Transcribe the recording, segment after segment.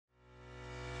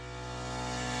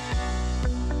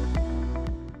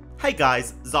Hey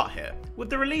guys, Zot here.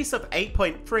 With the release of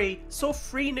 8.3, saw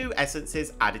 3 new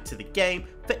essences added to the game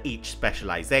for each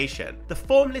specialization. The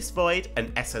Formless Void,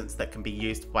 an essence that can be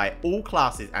used by all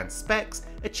classes and specs,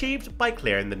 achieved by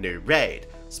clearing the new raid.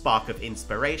 Spark of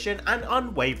Inspiration and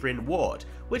Unwavering Ward,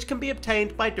 which can be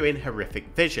obtained by doing horrific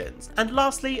visions. And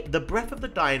lastly, the Breath of the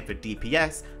Dying for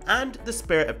DPS and the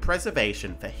Spirit of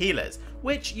Preservation for healers,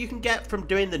 which you can get from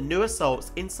doing the new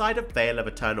assaults inside of Vale of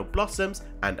Eternal Blossoms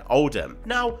and Oldham.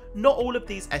 Now, not all of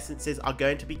these essences are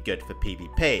going to be good for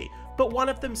PvP, but one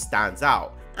of them stands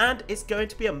out, and it's going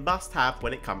to be a must-have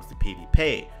when it comes to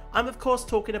PvP. I'm of course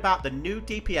talking about the new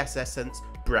DPS essence,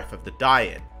 Breath of the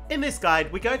Dying. In this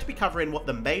guide, we're going to be covering what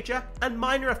the major and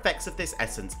minor effects of this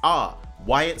essence are,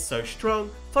 why it's so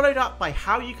strong, followed up by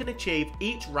how you can achieve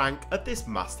each rank of this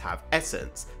must-have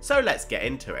essence. So let's get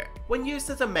into it. When used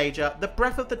as a major, the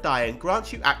Breath of the Dying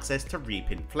grants you access to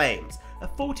Reaping Flames, a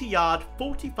 40-yard,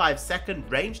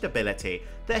 45-second ranged ability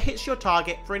that hits your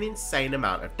target for an insane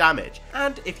amount of damage,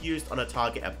 and if used on a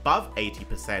target above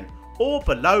 80% or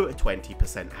below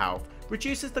 20% health,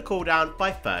 reduces the cooldown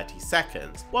by 30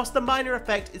 seconds, whilst the minor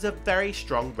effect is a very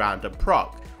strong random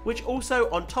proc, which also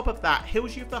on top of that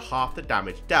heals you for half the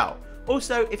damage dealt.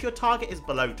 Also, if your target is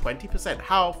below 20%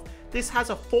 health, this has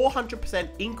a 400%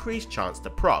 increased chance to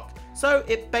proc, so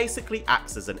it basically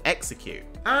acts as an execute.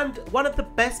 And one of the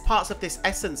best parts of this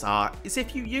essence is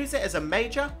if you use it as a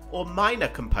major or minor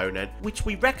component, which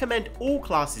we recommend all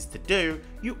classes to do,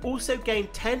 you also gain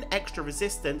 10 extra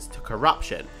resistance to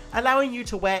corruption, allowing you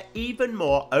to wear even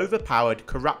more overpowered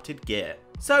corrupted gear.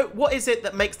 So what is it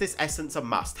that makes this essence a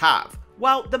must-have?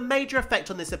 Well, the major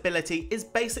effect on this ability is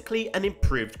basically an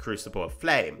improved Crucible of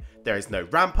Flame. There is no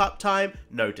ramp up time,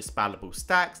 no dispellable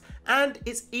stacks, and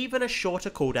it's even a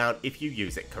shorter cooldown if you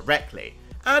use it correctly.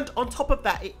 And on top of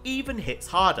that, it even hits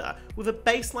harder, with a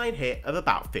baseline hit of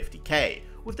about 50k,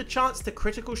 with the chance to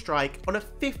critical strike on a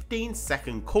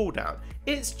 15-second cooldown.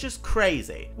 It's just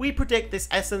crazy. We predict this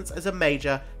essence as a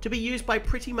major to be used by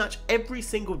pretty much every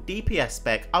single DPS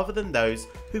spec other than those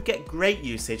who get great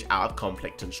usage out of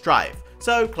Conflict and Strife,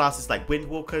 so classes like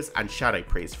Windwalkers and Shadow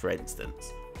Priests for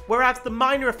instance. Whereas the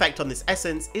minor effect on this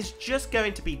essence is just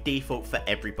going to be default for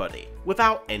everybody,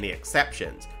 without any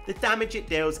exceptions. The damage it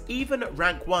deals even at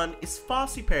rank 1 is far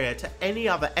superior to any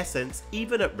other essence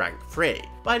even at rank 3.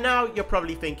 By now you're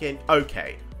probably thinking,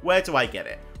 okay, where do I get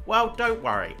it? Well, don't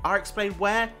worry, I'll explain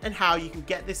where and how you can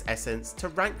get this essence to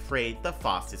rank 3 the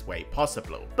fastest way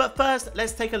possible. But first,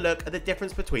 let's take a look at the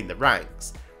difference between the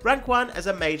ranks. Rank 1 as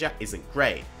a major isn't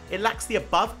great. It lacks the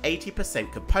above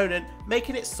 80% component,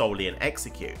 making it solely an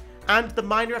execute, and the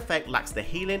minor effect lacks the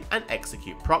healing and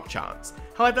execute proc chance.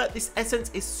 However, this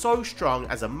essence is so strong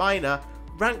as a minor,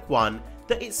 rank 1,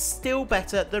 that it's still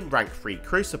better than rank 3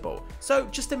 Crucible, so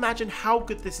just imagine how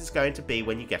good this is going to be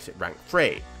when you get it rank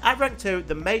 3. At rank 2,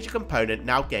 the major component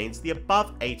now gains the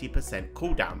above 80%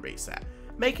 cooldown reset,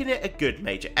 making it a good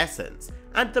major essence,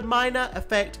 and the minor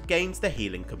effect gains the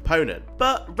healing component.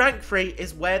 But rank 3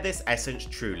 is where this essence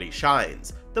truly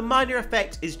shines. The minor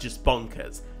effect is just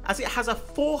bonkers, as it has a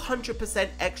 400%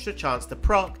 extra chance to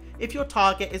proc if your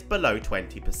target is below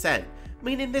 20%,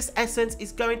 meaning this essence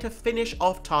is going to finish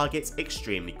off targets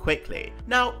extremely quickly.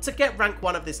 Now, to get rank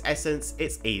 1 of this essence,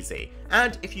 it's easy,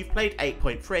 and if you've played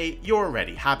 8.3, you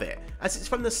already have it, as it's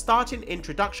from the starting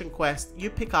introduction quest you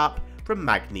pick up from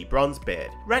Magni Bronzebeard.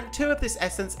 Rank 2 of this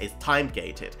essence is time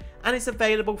gated, and is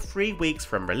available 3 weeks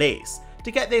from release.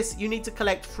 To get this, you need to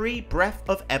collect 3 Breath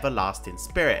of Everlasting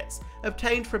Spirits,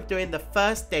 obtained from doing the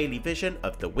first daily vision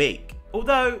of the week.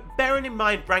 Although, bearing in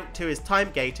mind rank 2 is time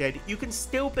gated, you can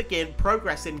still begin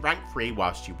progressing rank 3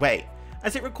 whilst you wait,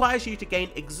 as it requires you to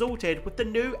gain Exalted with the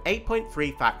new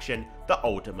 8.3 faction, the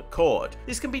Oldham Accord.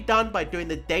 This can be done by doing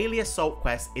the daily assault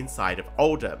quest inside of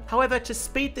Oldham. However, to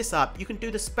speed this up, you can do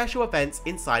the special events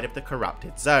inside of the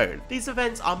Corrupted Zone. These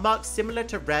events are marked similar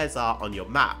to rares are on your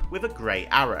map, with a grey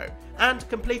arrow, and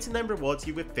completing them rewards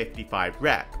you with 55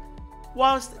 rep.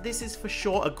 Whilst this is for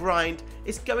sure a grind,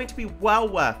 it's going to be well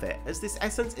worth it, as this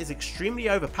essence is extremely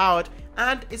overpowered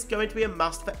and it's going to be a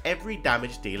must for every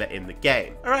damage dealer in the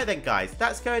game. Alright then guys,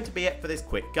 that's going to be it for this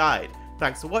quick guide.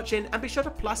 Thanks for watching, and be sure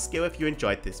to plus skill if you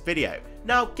enjoyed this video.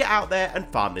 Now get out there and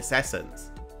farm this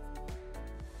essence.